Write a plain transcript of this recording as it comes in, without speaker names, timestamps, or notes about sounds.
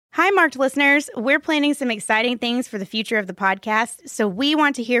Hi, Marked listeners. We're planning some exciting things for the future of the podcast, so we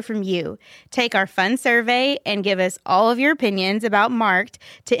want to hear from you. Take our fun survey and give us all of your opinions about Marked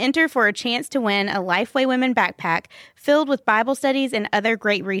to enter for a chance to win a Lifeway Women backpack filled with Bible studies and other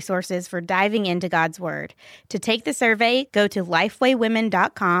great resources for diving into God's Word. To take the survey, go to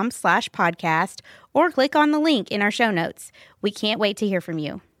lifewaywomen.com/podcast or click on the link in our show notes. We can't wait to hear from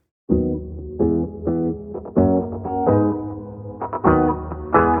you.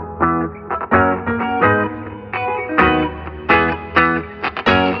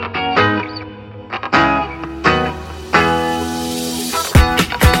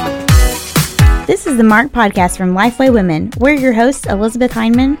 This is the Mark Podcast from Lifeway Women. We're your hosts, Elizabeth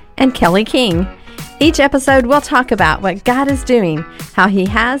Heineman and Kelly King. Each episode, we'll talk about what God is doing, how He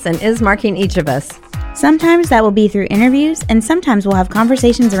has and is marking each of us. Sometimes that will be through interviews, and sometimes we'll have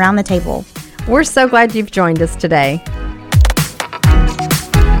conversations around the table. We're so glad you've joined us today.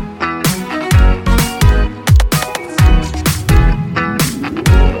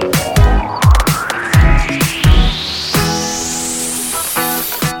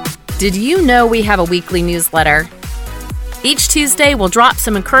 Did you know we have a weekly newsletter? Each Tuesday, we'll drop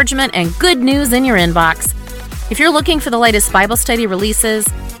some encouragement and good news in your inbox. If you're looking for the latest Bible study releases,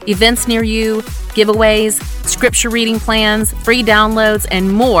 events near you, giveaways, scripture reading plans, free downloads,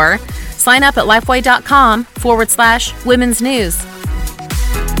 and more, sign up at lifeway.com/women's news.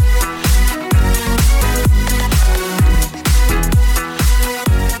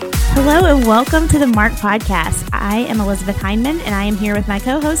 Hello and welcome to the Mark Podcast. I am Elizabeth Heineman and I am here with my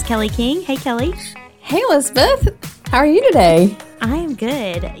co-host Kelly King. Hey, Kelly. Hey, Elizabeth. How are you today? I am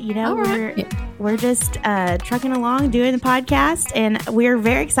good. You know, we're just trucking along doing the podcast, and we're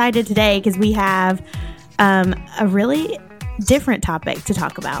very excited today because we have a really different topic to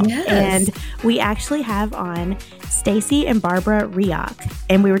talk about. Yes. And we actually have on Stacy and Barbara Reaoch.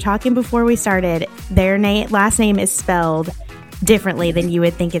 And we were talking before we started. Their last name is spelled differently than you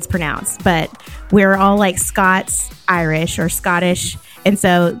would think it's pronounced, but we're all like Scots-Irish or Scottish, and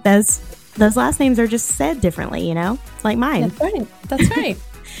so those last names are just said differently, you know, like mine. That's right.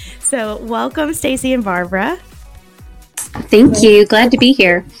 So welcome, Stacy and Barbara. Thank you. Glad to be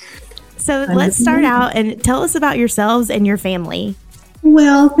here. So let's start out and tell us about yourselves and your family.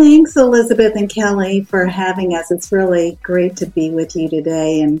 Well, thanks, Elizabeth and Kelly, for having us. It's really great to be with you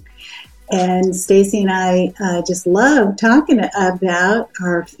today, and Stacy and I just love talking about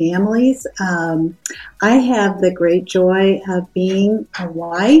our families. I have the great joy of being a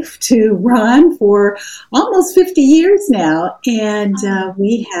wife to Ron for almost 50 years now, and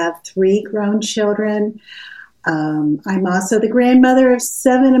we have 3 grown children. I'm also the grandmother of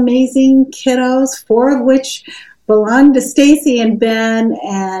 7 amazing kiddos, 4 of which belong to Stacy and Ben,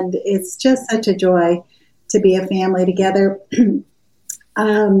 and it's just such a joy to be a family together.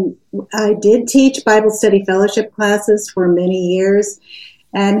 I did teach Bible study fellowship classes for many years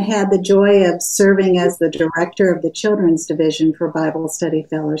and had the joy of serving as the director of the children's division for Bible study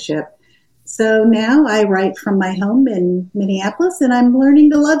fellowship. So now I write from my home in Minneapolis, and I'm learning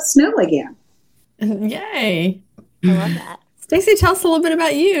to love snow again. Yay. I love that. Stacy, tell us a little bit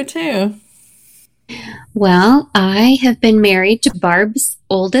about you, too. Well, I have been married to Barb's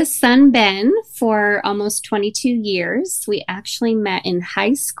oldest son, Ben, for almost 22 years. We actually met in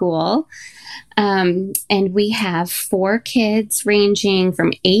high school, and we have 4 kids ranging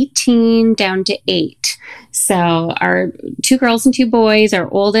from 18 down to 8. So our 2 girls and 2 boys, our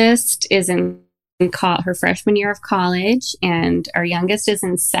oldest is in her freshman year of college, and our youngest is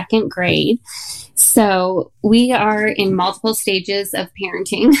in 2nd grade. So we are in multiple stages of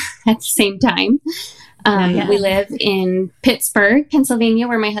parenting at the same time. We live in Pittsburgh, Pennsylvania,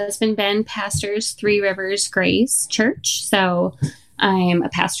 where my husband, Ben, pastors Three Rivers Grace Church. So I'm a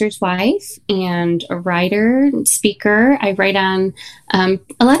pastor's wife and a writer and speaker. I write on a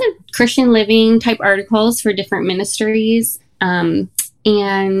lot of Christian living type articles for different ministries. And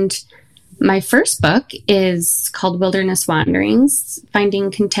my first book is called Wilderness Wanderings,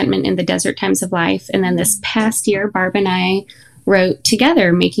 Finding Contentment in the Desert Times of Life. And then this past year, Barb and I wrote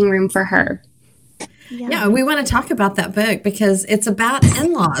together, Making Room for Her. Yeah, we want to talk about that book because it's about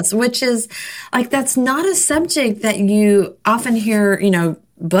in-laws, which is like, that's not a subject that you often hear,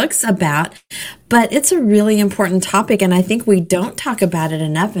 books about, but it's a really important topic. And I think we don't talk about it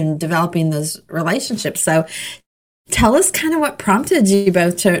enough in developing those relationships. So tell us kind of what prompted you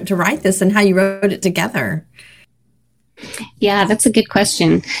both to write this and how you wrote it together. Yeah, that's a good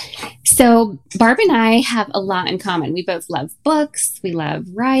question. So Barb and I have a lot in common. We both love books, we love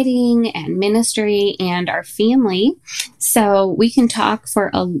writing and ministry and our family. So we can talk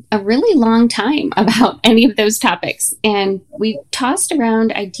for a really long time about any of those topics. And we tossed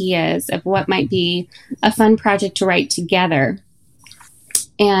around ideas of what might be a fun project to write together.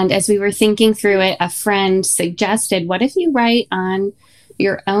 And as we were thinking through it, a friend suggested, what if you write on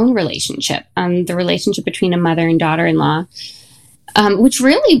your own relationship, on the relationship between a mother and daughter-in-law? Which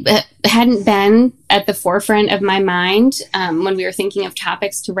really hadn't been at the forefront of my mind when we were thinking of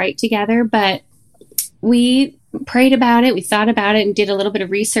topics to write together. But we prayed about it, we thought about it, and did a little bit of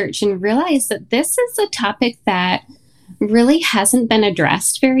research and realized that this is a topic that really hasn't been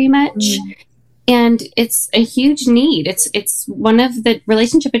addressed very much. And it's a huge need. It's one of the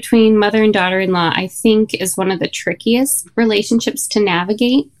relationship between mother and daughter-in-law, I think, is one of the trickiest relationships to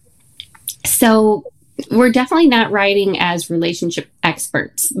navigate. So we're definitely not writing as relationship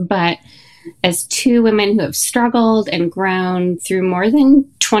experts, but as two women who have struggled and grown through more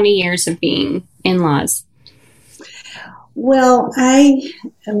than 20 years of being in-laws. Well, I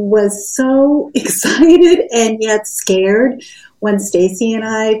was so excited and yet scared when Stacy and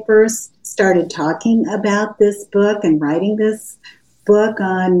I first started talking about this book and writing this book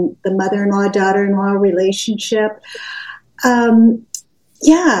on the mother-in-law, daughter-in-law relationship.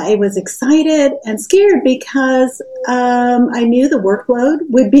 I was excited and scared because I knew the workload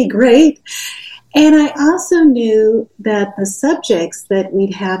would be great. And I also knew that the subjects that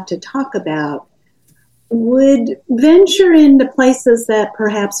we'd have to talk about would venture into places that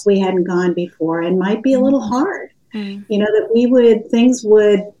perhaps we hadn't gone before and might be a little hard. You know, that things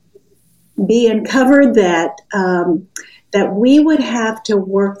would be uncovered that we would have to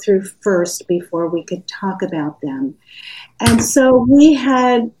work through first before we could talk about them. And so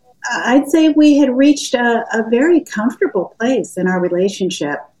I'd say we had reached a very comfortable place in our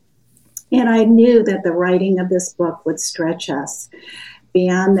relationship. And I knew that the writing of this book would stretch us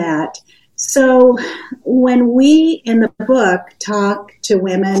beyond that. So when we, in the book, talk to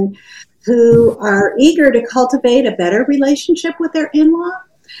women who are eager to cultivate a better relationship with their in-law,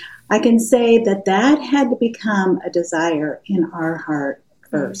 I can say that had to become a desire in our heart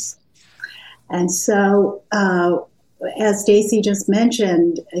first. And so, as Stacy just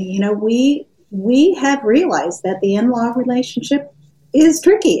mentioned, you know, we have realized that the in-law relationship is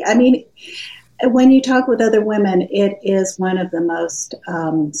tricky. I mean, when you talk with other women, it is one of the most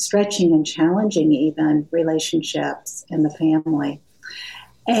stretching and challenging even relationships in the family.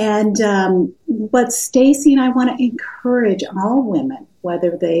 And but Stacy and I want to encourage all women,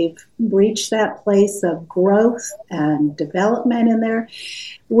 whether they've reached that place of growth and development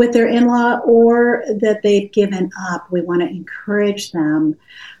with their in-law or that they've given up. We want to encourage them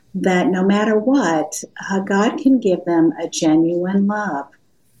that no matter what, God can give them a genuine love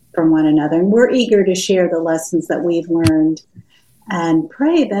from one another. And we're eager to share the lessons that we've learned and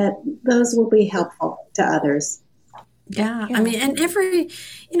pray that those will be helpful to others. Yeah. I mean, and every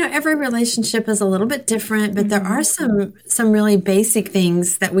relationship is a little bit different, but there are some really basic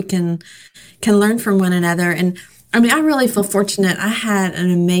things that we can learn from one another. And I mean, I really feel fortunate. I had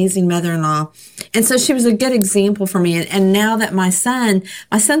an amazing mother-in-law. And so she was a good example for me. And now that my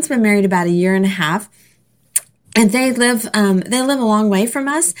son's been married about a year and a half, and they live a long way from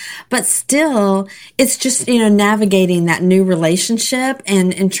us, but still it's just, you know, navigating that new relationship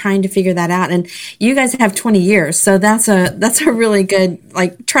and trying to figure that out. And you guys have 20 years. So that's a really good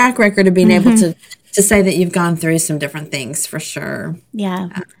like track record of being able to say that you've gone through some different things for sure. Yeah.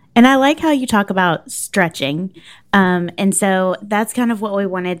 And I like how you talk about stretching. And so that's kind of what we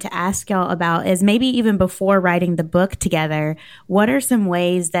wanted to ask y'all about is maybe even before writing the book together, what are some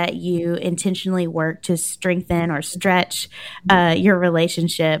ways that you intentionally work to strengthen or stretch your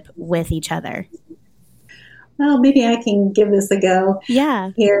relationship with each other? Well, maybe I can give this a go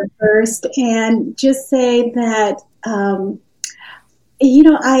here first and just say that, you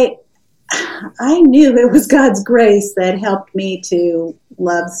know, I knew it was God's grace that helped me to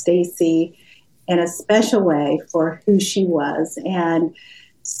love Stacy in a special way for who she was. And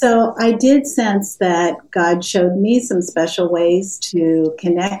so I did sense that God showed me some special ways to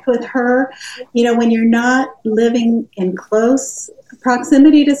connect with her. You know, when you're not living in close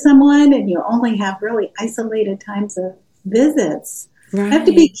proximity to someone and you only have really isolated times of visits, you have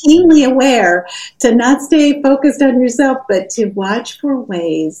to be keenly aware to not stay focused on yourself, but to watch for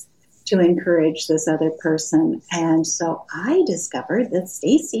ways to encourage this other person. And so I discovered that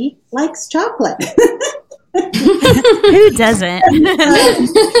Stacy likes chocolate. Who doesn't?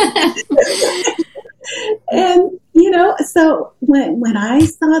 And, you know, so when I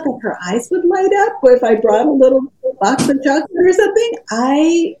saw that her eyes would light up if I brought a little box of chocolate or something,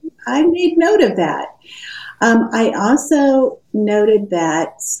 I I made note of that. I also noted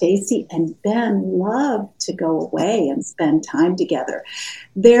that Stacy and Ben love to go away and spend time together.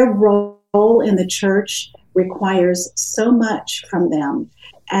 Their role in the church requires so much from them.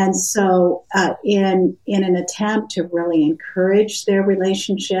 And so in an attempt to really encourage their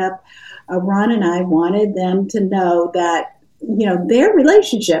relationship, Ron and I wanted them to know that, their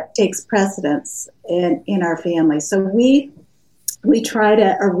relationship takes precedence in our family. So we try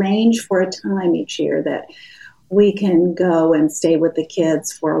to arrange for a time each year that we can go and stay with the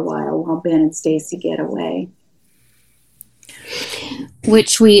kids for a while Ben and Stacy get away.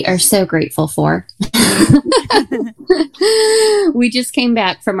 Which we are so grateful for. We just came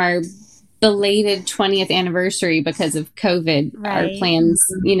back from our belated 20th anniversary because of COVID. Right. Our plans,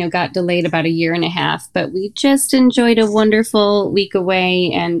 got delayed about 1.5 years, but we just enjoyed a wonderful week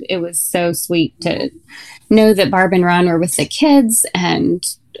away, and it was so sweet to know that Barb and Ron were with the kids and,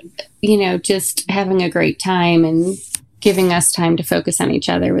 just having a great time and giving us time to focus on each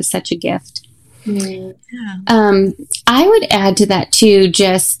other was such a gift. Yeah. I would add to that too,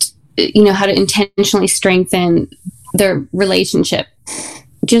 just, how to intentionally strengthen their relationship,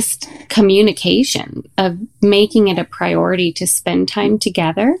 just communication, of making it a priority to spend time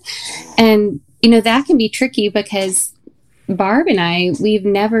together. And, that can be tricky because Barb and I, we've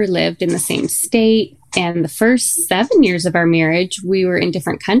never lived in the same state. And the first 7 years of our marriage, we were in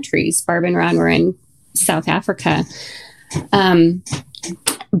different countries. Barb and Ron were in South Africa.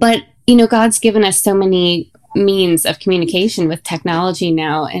 But, God's given us so many means of communication with technology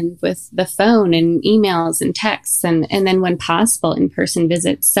now, and with the phone and emails and texts, and then when possible, in-person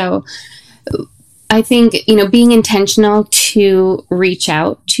visits. So I think, being intentional to reach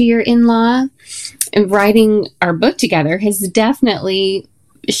out to your in-law, and writing our book together has definitely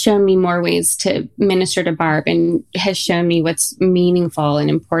shown me more ways to minister to Barb, and has shown me what's meaningful and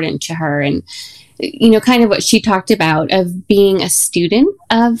important to her. And, kind of what she talked about, of being a student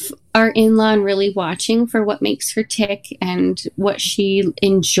of our in-law and really watching for what makes her tick and what she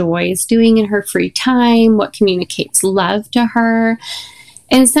enjoys doing in her free time, what communicates love to her.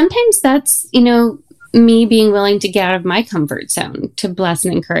 And sometimes that's, me being willing to get out of my comfort zone to bless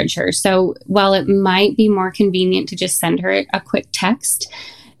and encourage her. So while it might be more convenient to just send her a quick text,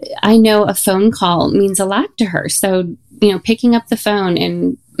 I know a phone call means a lot to her. So, picking up the phone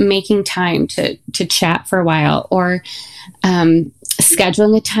and making time to chat for a while, or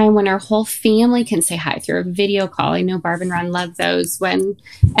scheduling a time when our whole family can say hi through a video call. I know Barb and Ron love those, when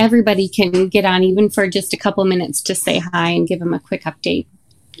everybody can get on even for just a couple minutes to say hi and give them a quick update.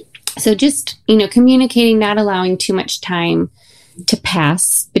 So just, communicating, not allowing too much time to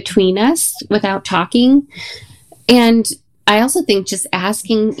pass between us without talking. And I also think just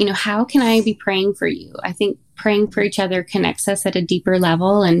asking, how can I be praying for you? I think praying for each other connects us at a deeper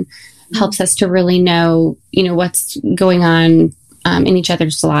level and helps us to really know, what's going on in each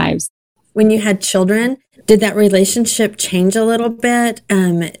other's lives. When you had children, did that relationship change a little bit?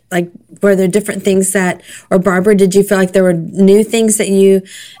 Were there different things or Barbara, did you feel like there were new things that you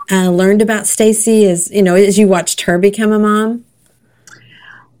learned about Stacy as you watched her become a mom?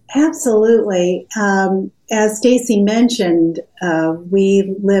 Absolutely. As Stacy mentioned,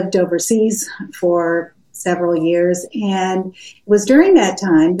 we lived overseas for several years, and it was during that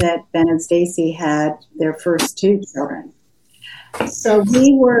time that Ben and Stacy had their first 2 children. So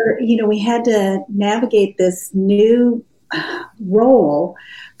we had to navigate this new role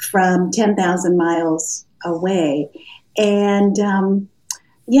from 10,000 miles away. And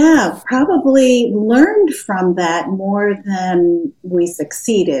probably learned from that more than we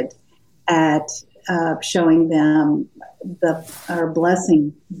succeeded at showing them or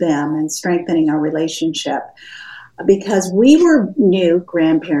blessing them and strengthening our relationship, because we were new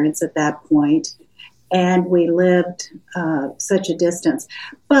grandparents at that point, and we lived such a distance.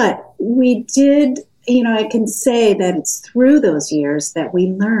 But we did, I can say that it's through those years that we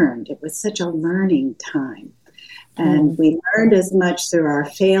learned. It was such a learning time. And we learned as much through our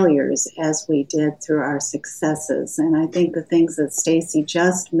failures as we did through our successes. And I think the things that Stacy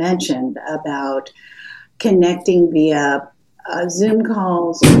just mentioned about connecting via Zoom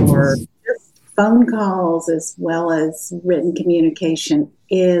calls or just phone calls, as well as written communication,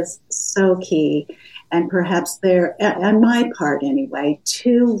 is so key. And perhaps there, on my part anyway,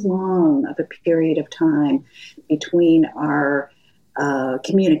 too long of a period of time between our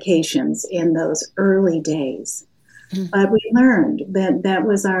communications in those early days. But we learned that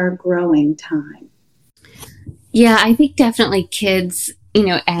was our growing time. Yeah, I think definitely kids,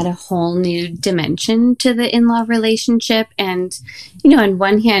 add a whole new dimension to the in-law relationship. And, on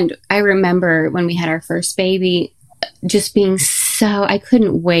one hand, I remember when we had our first baby, just being so I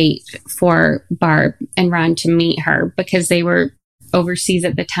couldn't wait for Barb and Ron to meet her because they were overseas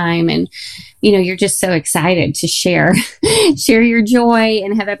at the time. And, you're just so excited to share your joy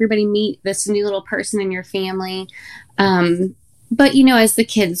and have everybody meet this new little person in your family. But, as the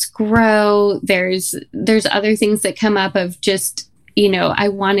kids grow, there's other things that come up of just, I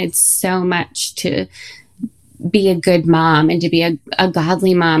wanted so much to be a good mom and to be a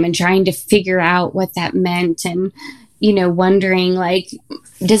godly mom, and trying to figure out what that meant. And, wondering, like,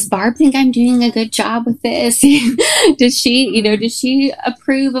 does Barb think I'm doing a good job with this? Does she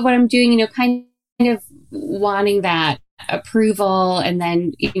approve of what I'm doing? Kind of wanting that approval, and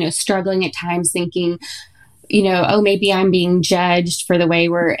then, struggling at times thinking, oh, maybe I'm being judged for the way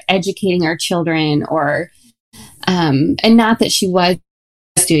we're educating our children, or, and not that she was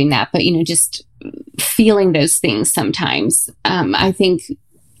doing that, but, just feeling those things sometimes. I think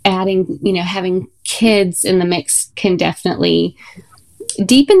adding, having kids in the mix can definitely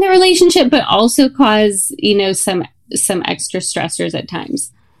deepen the relationship, but also cause, some extra stressors at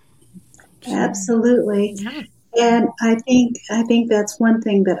times. Absolutely. Yeah. And I think that's one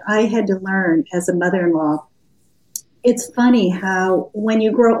thing that I had to learn as a mother-in-law. It's funny how when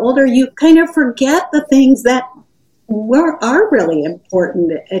you grow older, you kind of forget the things that are really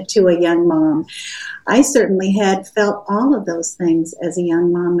important to a young mom. I certainly had felt all of those things as a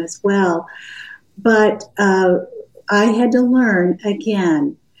young mom as well. But I had to learn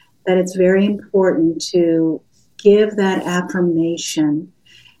again that it's very important to give that affirmation,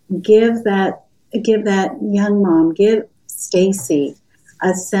 give that young mom, give Stacy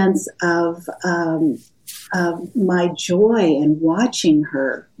a sense of my joy in watching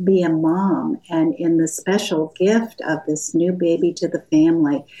her be a mom, and in the special gift of this new baby to the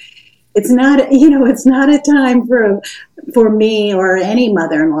family. It's not a time for me or any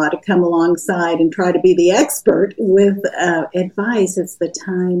mother-in-law to come alongside and try to be the expert with advice. It's the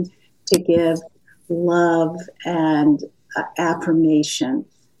time to give love and affirmation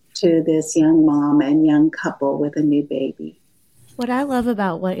to this young mom and young couple with a new baby. What I love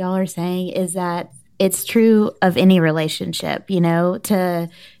about what y'all are saying is that it's true of any relationship, to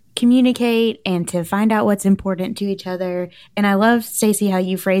communicate and to find out what's important to each other. And I love, Stacy, how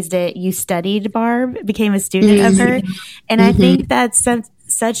you phrased it. You studied Barb, became a student of her. And I think that's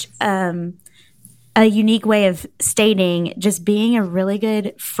such a unique way of stating just being a really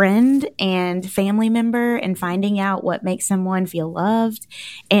good friend and family member and finding out what makes someone feel loved.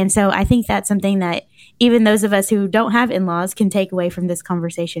 And so I think that's something that even those of us who don't have in-laws can take away from this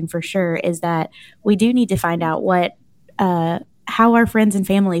conversation for sure, is that we do need to find out how our friends and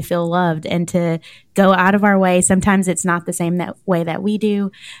family feel loved, and to go out of our way. Sometimes it's not the same way that we do,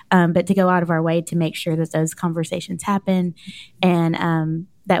 but to go out of our way to make sure that those conversations happen, and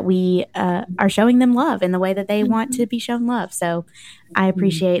that we are showing them love in the way that they want to be shown love. So I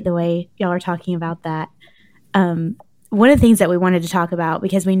appreciate the way y'all are talking about that. One of the things that we wanted to talk about,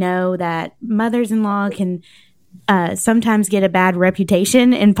 because we know that mothers-in-law can sometimes get a bad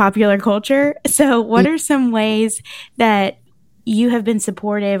reputation in popular culture. So what are some ways that you have been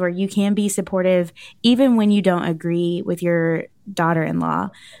supportive, or you can be supportive even when you don't agree with your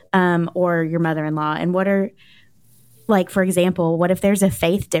daughter-in-law or your mother-in-law? And what are, like, for example, what if there's a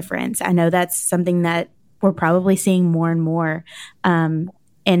faith difference? I know that's something that we're probably seeing more and more.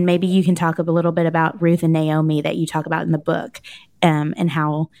 And maybe you can talk a little bit about Ruth and Naomi that you talk about in the book, and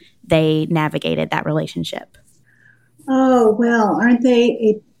how they navigated that relationship. Oh, well, aren't they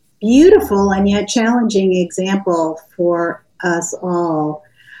a beautiful and yet challenging example for us all?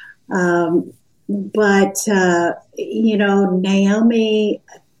 But Naomi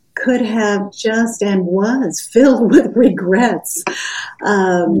could have just, and was filled with regrets.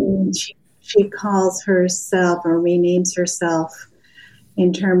 She calls herself, or renames herself,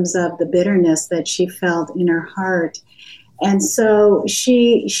 in terms of the bitterness that she felt in her heart. And so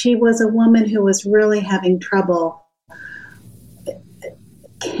she was a woman who was really having trouble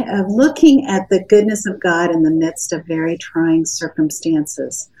looking at the goodness of God in the midst of very trying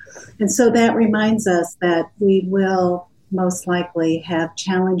circumstances. And so that reminds us that we will most likely have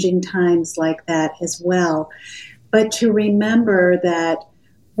challenging times like that as well. But to remember that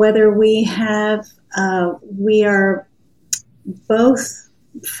whether we are both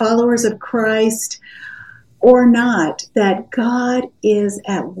followers of Christ or not, that God is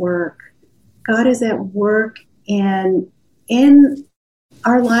at work. God is at work in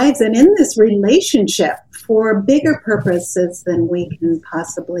our lives and in this relationship for bigger purposes than we can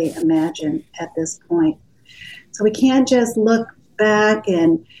possibly imagine at this point. So we can't just look back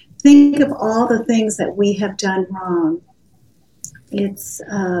and think of all the things that we have done wrong. It's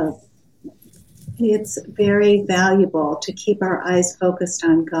it's very valuable to keep our eyes focused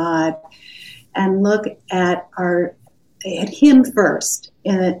on God and look at Him first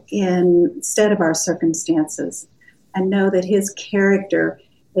instead of our circumstances, and know that His character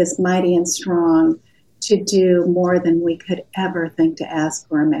is mighty and strong to do more than we could ever think to ask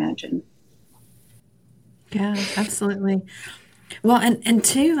or imagine. Yeah, absolutely. Well, and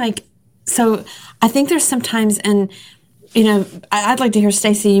too, like, so I think there's sometimes, and, you know, I'd like to hear,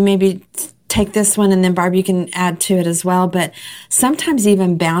 Stacy, you maybe take this one, and then Barb, you can add to it as well. But sometimes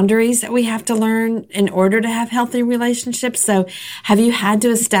even boundaries that we have to learn in order to have healthy relationships. So have you had to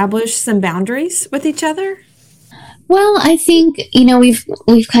establish some boundaries with each other? Well, I think,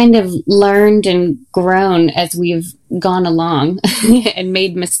 we've kind of learned and grown as we've gone along and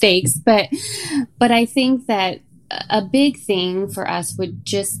made mistakes. But I think that a big thing for us would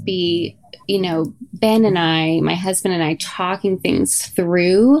just be, Ben and I, my husband and I, talking things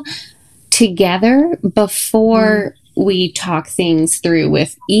through together before we talk things through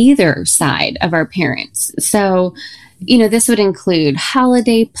with either side of our parents. So, this would include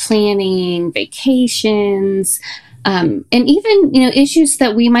holiday planning, vacations, and even, issues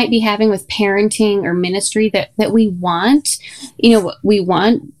that we might be having with parenting or ministry that we want, we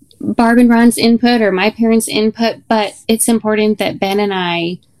want Barb and Ron's input or my parents' input, but it's important that Ben and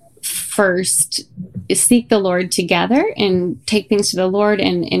I first seek the Lord together and take things to the Lord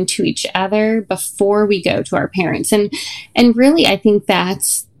and to each other before we go to our parents. And really, I think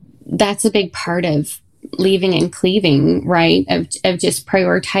that's a big part of leaving and cleaving, right? Of just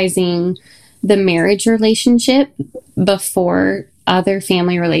prioritizing the marriage relationship before other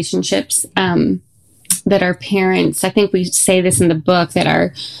family relationships. That our parents, I think we say this in the book, that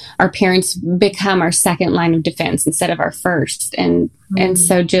our parents become our second line of defense instead of our first. And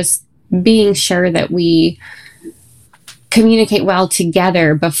so just being sure that we communicate well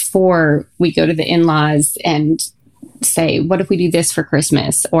together before we go to the in-laws and say, what if we do this for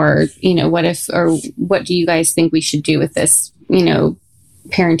Christmas? Or, what do you guys think we should do with this,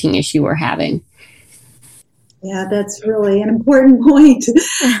 parenting issue we're having? Yeah, that's really an important point.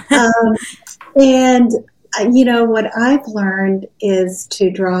 And, what I've learned is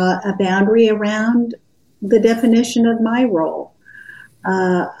to draw a boundary around the definition of my role.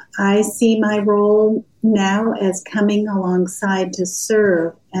 I see my role now as coming alongside to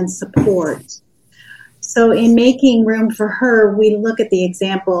serve and support. So in making room for her, we look at the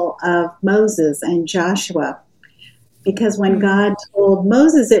example of Moses and Joshua. Because when God told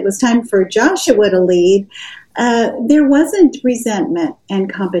Moses it was time for Joshua to lead, there wasn't resentment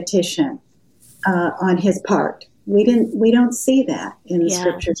and competition on his part. We don't see that in the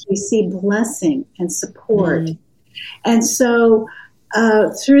scriptures. We see blessing and support. And so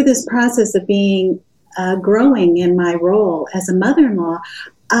through this process of being growing in my role as a mother-in-law,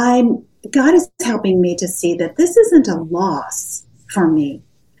 God is helping me to see that this isn't a loss for me.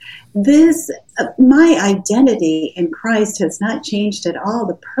 My identity in Christ has not changed at all.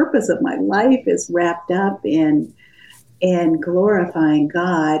 The purpose of my life is wrapped up in glorifying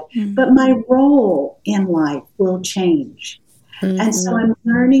God, but my role in life will change. And so I'm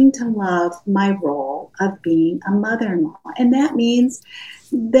learning to love my role of being a mother-in-law. And that means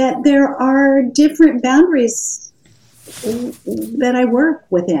that there are different boundaries that I work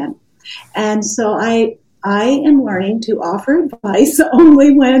within. And so I am learning to offer advice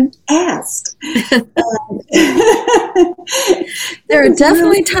only when asked. There are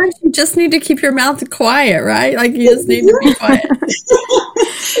definitely times you just need to keep your mouth quiet, right? Like you just need to be quiet.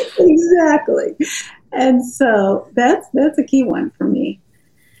 Exactly. And so that's a key one for me.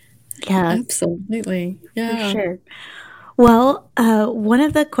 Yeah, absolutely. Yeah, for sure. Well, one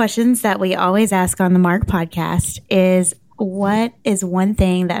of the questions that we always ask on the Mark podcast is, what is one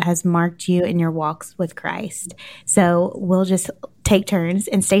thing that has marked you in your walks with Christ? So we'll just take turns.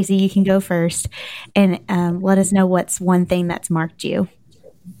 And Stacy, you can go first and let us know what's one thing that's marked you.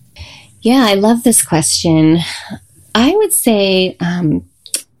 Yeah, I love this question. I would say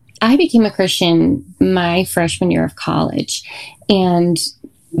I became a Christian my freshman year of college. And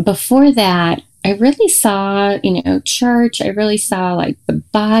before that, I really saw, church. I really saw like the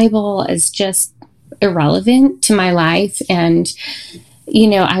Bible as just irrelevant to my life. And,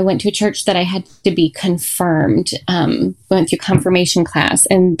 I went to a church that I had to be confirmed, went through confirmation class.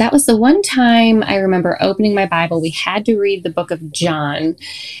 And that was the one time I remember opening my Bible. We had to read the book of John.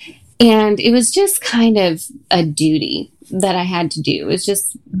 And it was just kind of a duty that I had to do. It was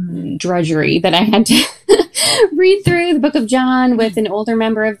just drudgery that I had to read through the book of John with an older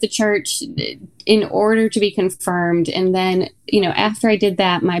member of the church in order to be confirmed. And then, after I did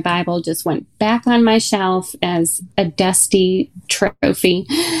that, my Bible just went back on my shelf as a dusty trophy.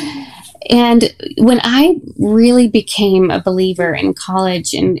 And when I really became a believer in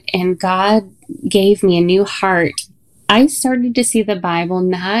college and God gave me a new heart, I started to see the Bible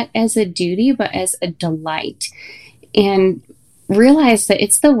not as a duty, but as a delight, and realized that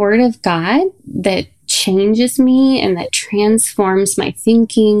it's the Word of God that changes me and that transforms my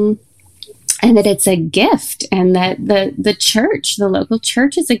thinking, and that it's a gift, and that the church, the local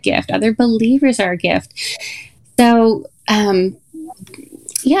church, is a gift. Other believers are a gift. So,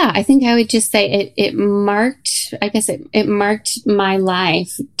 yeah, I think I would just say it marked, I guess it marked my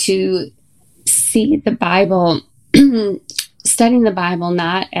life to see the Bible, studying the Bible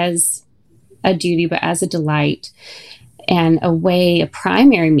not as a duty, but as a delight, and a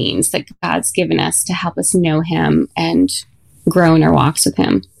primary means that God's given us to help us know Him and grow in our walks with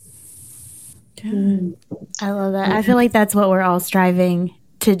Him. I love that. I feel like that's what we're all striving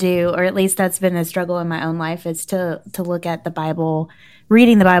to do, or at least that's been a struggle in my own life, is to look at the Bible,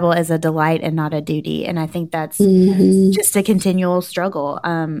 reading the Bible as a delight and not a duty. And I think that's just a continual struggle.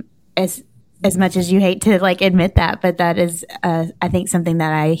 As much as you hate to admit that, but that is, I think, something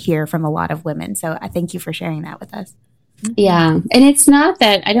that I hear from a lot of women. So I thank you for sharing that with us. Yeah. And it's not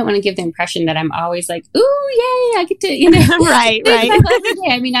that I don't want to give the impression that I'm always like, ooh, yay, I get to, right.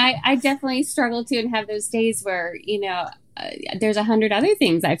 I mean, I definitely struggle to and have those days where, there's 100 other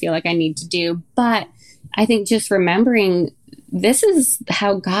things I feel like I need to do. But I think just remembering this is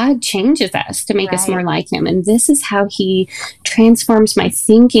how God changes us to make us more like Him. And this is how He transforms my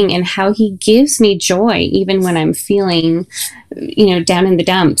thinking and how He gives me joy, even when I'm feeling, down in the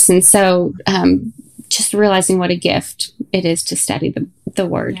dumps. And so, just realizing what a gift it is to study the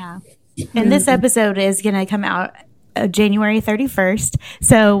Word. Yeah. And this episode is going to come out January 31st.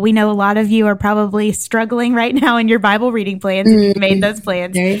 So we know a lot of you are probably struggling right now in your Bible reading plans if you've made those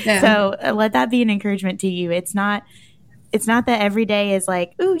plans. There you go. So let that be an encouragement to you. It's not that every day is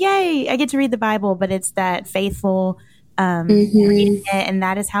like, ooh, yay, I get to read the Bible, but it's that faithful reading it, and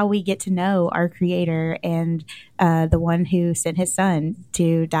that is how we get to know our Creator and the one who sent His Son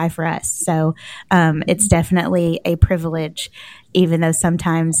to die for us. So it's definitely a privilege, even though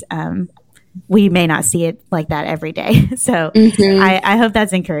sometimes we may not see it like that every day. So I hope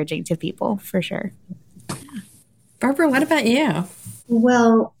that's encouraging to people, for sure. Barbara, what about you?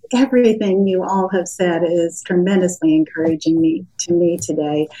 Well, everything you all have said is tremendously encouraging to me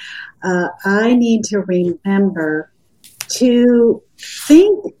today. I need to remember to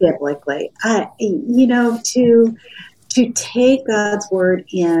think biblically, to take God's word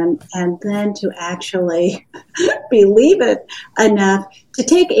in and then to actually believe it enough to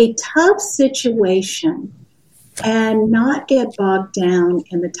take a tough situation and not get bogged down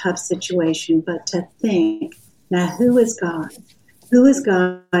in the tough situation, but to think, now who is God? Who is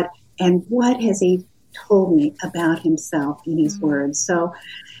God, and what has He told me about Himself in His word? So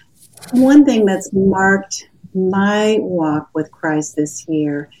one thing that's marked my walk with Christ this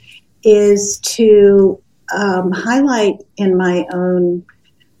year is to highlight in my own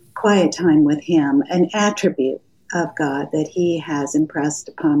quiet time with Him an attribute of God that He has impressed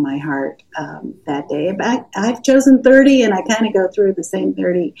upon my heart that day. I've chosen 30, and I kind of go through the same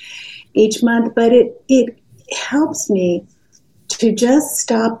 30 each month, but it helps me to just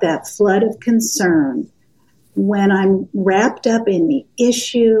stop that flood of concern when I'm wrapped up in the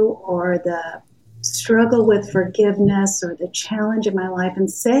issue or the struggle with forgiveness or the challenge in my life,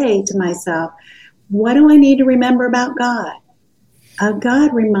 and say to myself, what do I need to remember about God?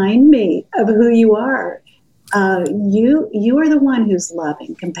 God, remind me of who you are. You are the one who's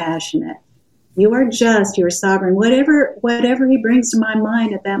loving, compassionate. You are just, you are sovereign, whatever He brings to my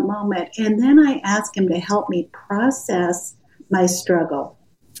mind at that moment. And then I ask Him to help me process my struggle,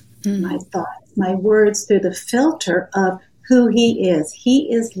 my thoughts, my words through the filter of who He is.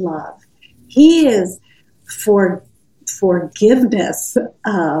 He is love. He is forgiveness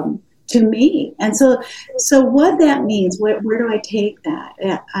to me. And so what that means, where do I take that?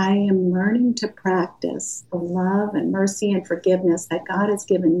 I am learning to practice the love and mercy and forgiveness that God has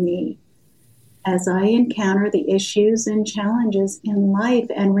given me as I encounter the issues and challenges in life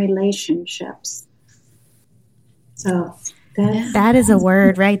and relationships. So that is a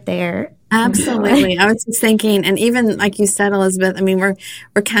word right there. Absolutely. I was just thinking, and even like you said, Elizabeth, I mean, we're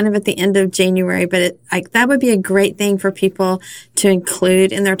kind of at the end of January, but that would be a great thing for people to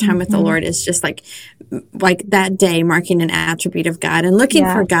include in their time with the Lord, is just like that day marking an attribute of God and looking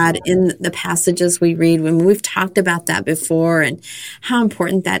for God in the passages we read. When we've talked about that before and how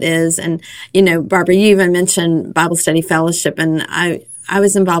important that is. And, Barbara, you even mentioned Bible Study Fellowship, and I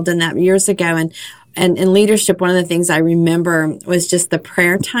was involved in that years ago. And in leadership, one of the things I remember was just the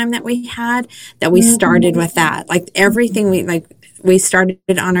prayer time that we had, that we started with that. Like everything we started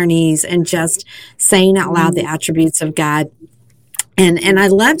on our knees and just saying out loud the attributes of God. And I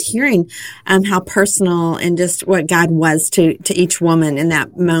loved hearing how personal and just what God was to each woman in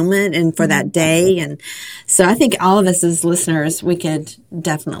that moment and for that day. And so I think all of us as listeners, we could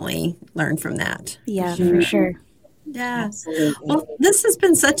definitely learn from that. Yeah, for sure. Yeah. Well, this has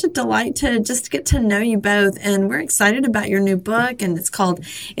been such a delight to just get to know you both. And we're excited about your new book. And it's called,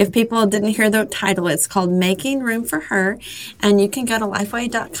 if people didn't hear the title, it's called Making Room for Her. And you can go to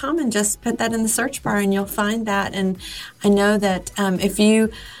lifeway.com and just put that in the search bar and you'll find that. And I know that if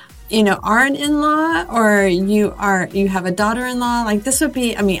you are an in-law or you have a daughter-in-law, like this would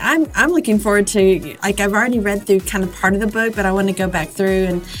be, I'm looking forward to, like I've already read through kind of part of the book, but I want to go back through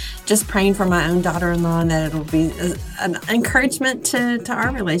and just praying for my own daughter-in-law and that it'll be an encouragement to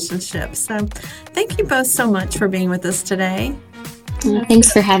our relationship. So thank you both so much for being with us today.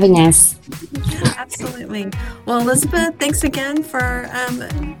 Thanks for having us. Yeah, absolutely. Well, Elizabeth, thanks again for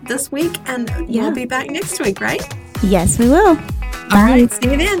this week, and we'll be back next week, right? Yes, we will. All right, see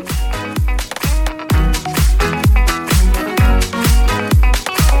you then.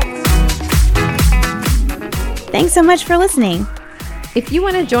 Thanks so much for listening. If you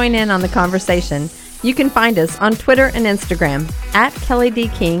want to join in on the conversation, you can find us on Twitter and Instagram at Kelly D.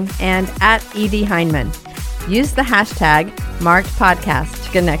 King and at E.D. Heineman. Use the hashtag #MarkedPodcast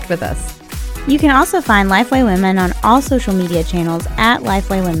to connect with us. You can also find Lifeway Women on all social media channels at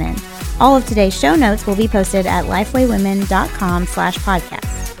Lifeway Women. All of today's show notes will be posted at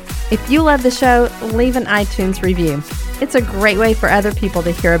lifewaywomen.com/podcast. If you love the show, leave an iTunes review. It's a great way for other people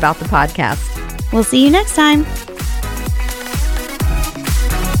to hear about the podcast. We'll see you next time.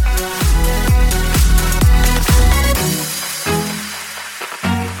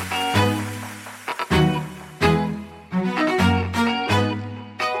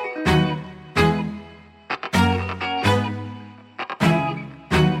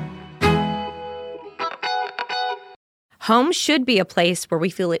 Home should be a place where we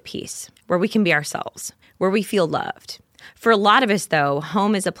feel at peace, where we can be ourselves, where we feel loved. For a lot of us, though,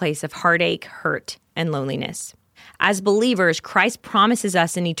 home is a place of heartache, hurt, and loneliness. As believers, Christ promises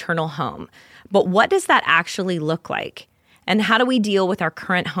us an eternal home. But what does that actually look like? And how do we deal with our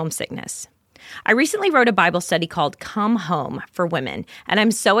current homesickness? I recently wrote a Bible study called Come Home for women, and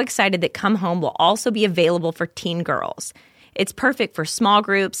I'm so excited that Come Home will also be available for teen girls. It's perfect for small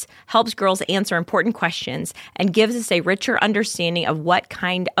groups, helps girls answer important questions, and gives us a richer understanding of what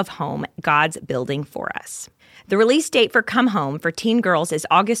kind of home God's building for us. The release date for Come Home for teen girls is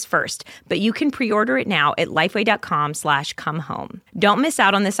August 1st, but you can pre-order it now at lifeway.com/comehome. Don't miss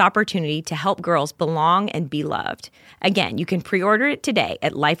out on this opportunity to help girls belong and be loved. Again, you can pre-order it today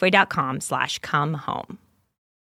at lifeway.com/comehome.